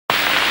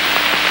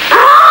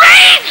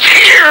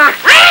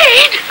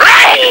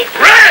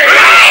Raid!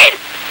 Raid!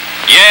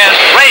 Yes,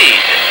 Raid.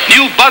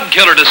 New bug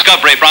killer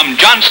discovery from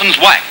Johnson's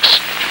Wax.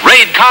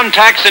 Raid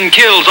contacts and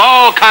kills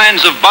all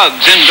kinds of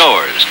bugs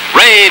indoors.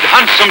 Raid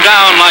hunts them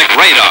down like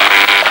radar.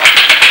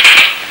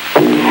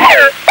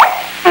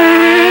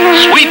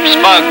 Sweeps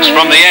bugs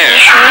from the air.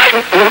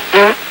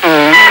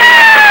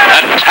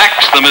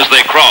 Attacks them as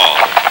they crawl.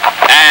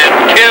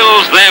 And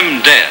kills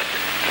them dead.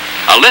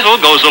 A little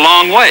goes a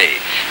long way.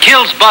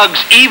 Kills bugs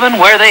even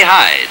where they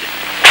hide.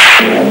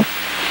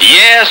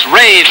 Yes,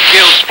 Raid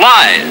kills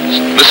flies,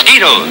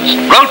 mosquitoes,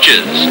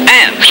 roaches,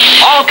 ants,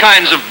 all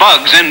kinds of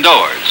bugs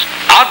indoors.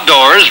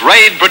 Outdoors,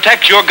 Raid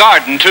protects your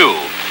garden, too.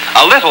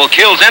 A little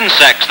kills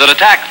insects that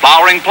attack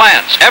flowering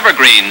plants,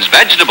 evergreens,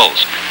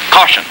 vegetables.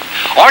 Caution,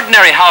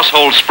 ordinary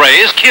household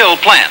sprays kill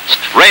plants.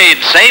 Raid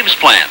saves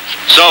plants.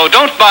 So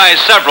don't buy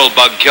several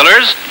bug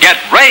killers.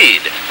 Get Raid,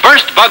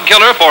 first bug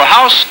killer for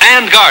house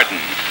and garden.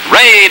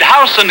 Raid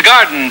House and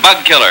Garden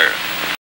Bug Killer.